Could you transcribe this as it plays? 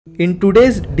In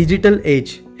today's digital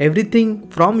age, everything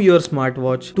from your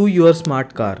smartwatch to your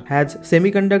smart car has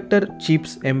semiconductor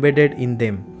chips embedded in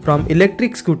them. From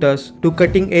electric scooters to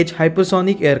cutting-edge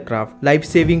hypersonic aircraft,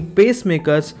 life-saving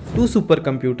pacemakers to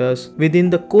supercomputers,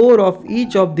 within the core of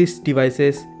each of these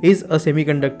devices is a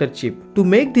semiconductor chip. To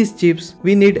make these chips,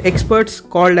 we need experts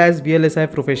called as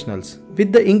VLSI professionals.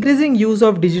 With the increasing use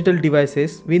of digital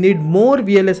devices, we need more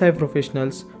VLSI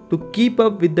professionals to keep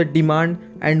up with the demand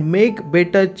and make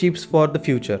better chips for the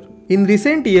future. In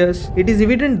recent years, it is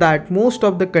evident that most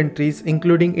of the countries,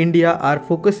 including India, are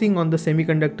focusing on the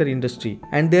semiconductor industry,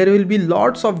 and there will be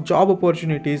lots of job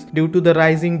opportunities due to the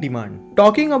rising demand.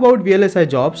 Talking about VLSI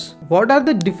jobs, what are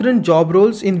the different job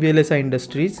roles in VLSI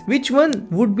industries? Which one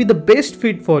would be the best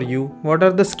fit for you? What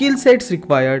are the skill sets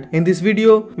required? In this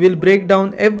video, we'll break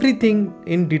down everything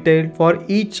in detail for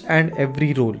each and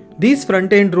every role. These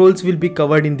front-end roles will be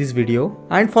covered in this video,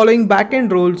 and following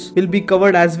back-end roles will be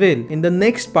covered as well in the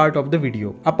next part of the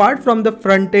video. Apart from the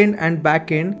front-end and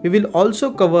back-end, we will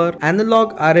also cover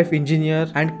analog RF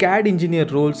engineer and CAD engineer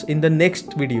roles in the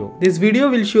next video. This video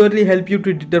will surely help you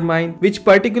to determine which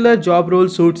particular job role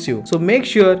suits you. So make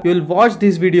sure you will watch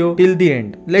this video till the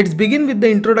end. Let's begin with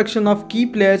the introduction of key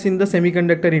players in the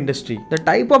semiconductor industry. The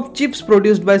type of chips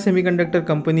produced by semiconductor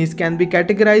companies can be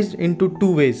categorized into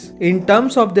two ways. In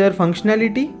terms of their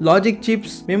functionality, logic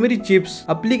chips, memory chips,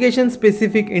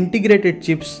 application-specific integrated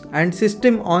chips, and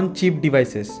system-on-chip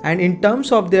devices. And in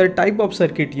terms of their type of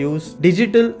circuit use,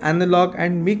 digital, analog,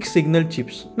 and mixed signal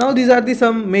chips. Now these are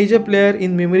some major players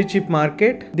in memory chip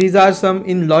market. These are some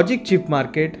in logic chip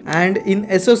market and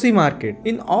in SoC market.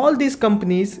 In all these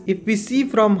companies, if we see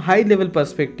from high-level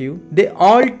perspective, they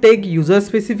all take user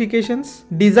specifications,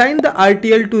 design the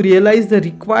RTL to realize the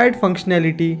required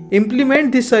functionality,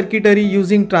 implement this circuitry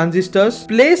using transistors,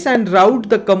 place and route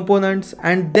the components,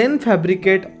 and then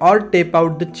fabricate or tape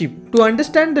out the chip. To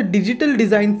understand the digital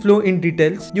design flow in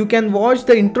details, you can watch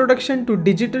the introduction to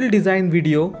digital design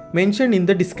video mentioned in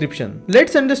the description.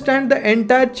 Let's understand the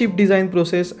entire chip design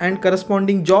process and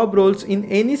corresponding job roles in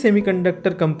any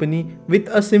semiconductor company with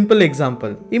a simple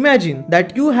example. Imagine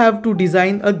that you have to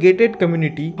design a gated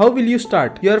community. How will you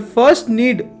start? Your first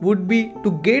need would be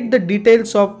to get the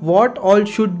details of what all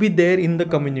should be there in the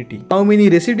community. How many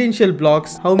residential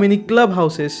blocks, how many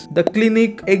clubhouses, the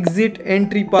clinic, exit,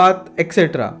 entry path,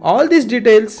 etc. All these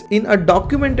details in a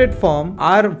documented form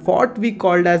are what we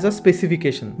called as a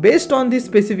specification. Based on this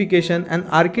specification, an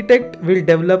architect will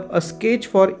develop a sketch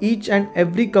for each and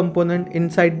every component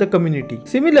inside the community.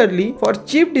 Similarly, for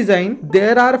chip design,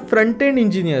 there are front-end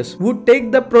engineers who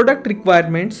take the product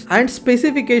requirements and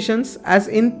specifications as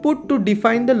input to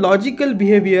define the logical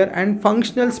behavior and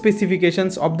functional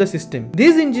specifications of the system.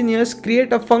 These engineers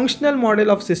create a functional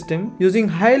model of system using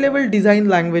high-level design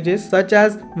languages such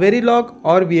as Verilog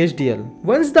or VHDL.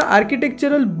 Once the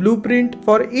architectural blueprint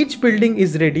for each building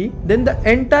is ready, then the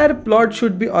entire plot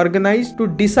should be organized to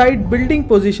decide building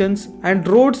positions and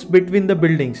roads between the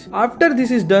buildings. After this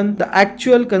is done, the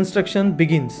actual construction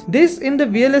begins. This in the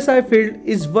VLSI field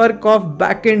is work of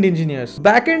back-end engineers.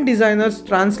 Back-end designers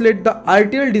translate the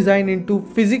RTL design into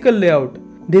physical layout.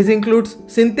 This includes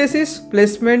synthesis,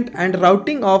 placement, and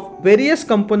routing of various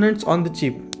components on the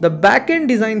chip. The back-end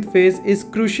design phase is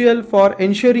crucial for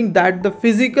ensuring that the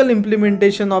physical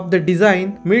implementation of the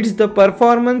design meets the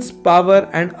performance, power,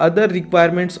 and other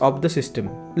requirements of the system.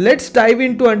 Let's dive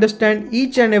in to understand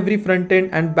each and every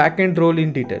front-end and back-end role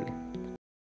in detail.